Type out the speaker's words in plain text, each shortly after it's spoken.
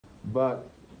But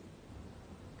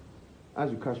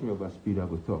as you catch me over speed, I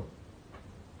will talk.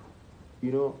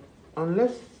 You know,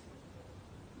 unless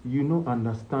you know,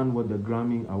 understand what the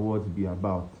Grammy Awards be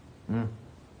about,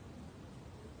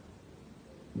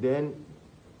 then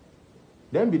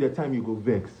be the time you go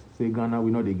vex, say Ghana, we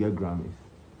know they get Grammys.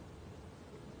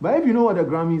 But if you know what the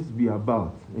Grammys be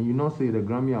about, and you not say the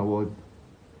Grammy Awards,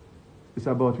 it's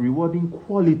about rewarding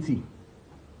quality.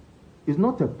 It's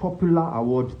not a popular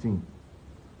award thing.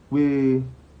 We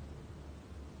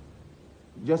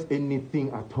just anything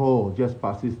at all just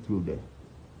passes through there.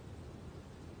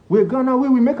 We're Ghana,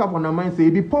 we make up on our mind, say,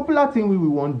 it be popular thing we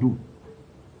won't do.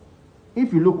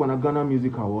 If you look on a Ghana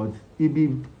Music Awards, it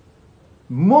be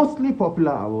mostly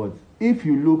popular awards. If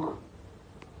you look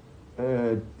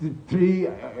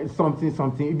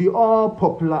something, it be all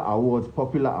popular awards.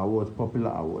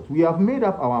 We have made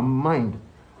up our mind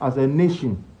as a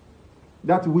nation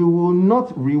that we will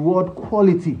not reward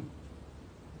quality.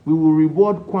 We will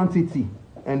reward quantity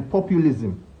and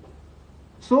populism.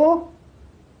 So,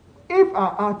 if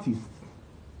our artists,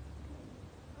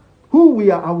 who we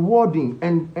are awarding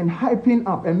and hyping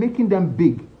up and making them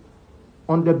big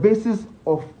on the basis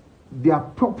of their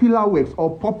popular works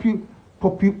or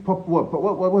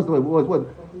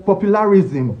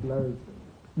popularism,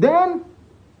 then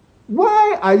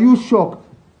why are you shocked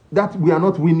that we are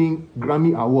not winning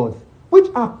Grammy Awards, which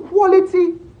are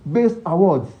quality-based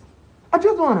awards? I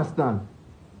just don't understand.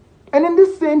 And in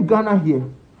this same Ghana here,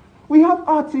 we have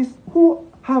artists who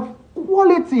have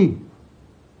quality.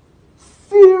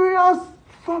 Serious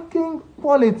fucking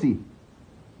quality.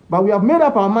 But we have made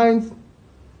up our minds,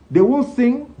 they won't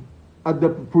sing at the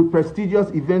prestigious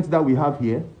events that we have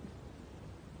here.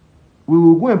 We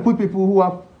will go and put people who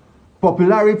have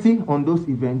popularity on those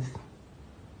events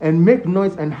and make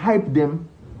noise and hype them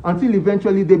until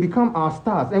eventually they become our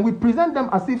stars. And we present them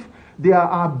as if they are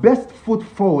our best foot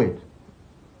forward.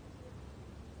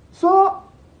 So,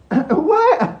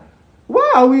 why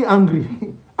are we angry?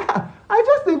 I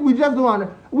just think we just don't want.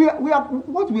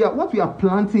 What we are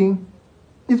planting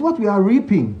is what we are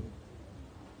reaping,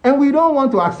 and we don't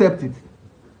want to accept it.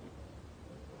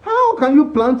 How can you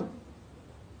plant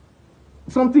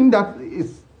something that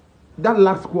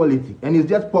lacks quality and is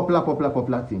just popular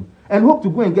thing, and hope to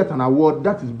go and get an award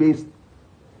that is based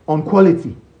on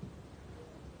quality?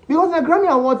 Because in the Grammy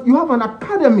Awards, you have an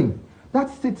academy that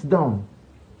sits down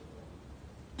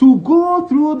to go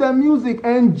through the music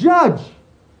and judge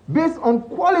based on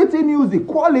quality music,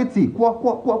 quality.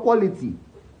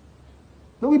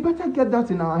 So we better get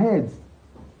that in our heads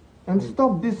and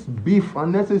stop this beef,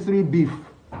 unnecessary beef.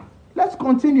 Let's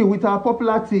continue with our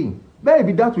popular thing.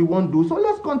 Maybe that we won't do, so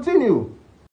let's continue.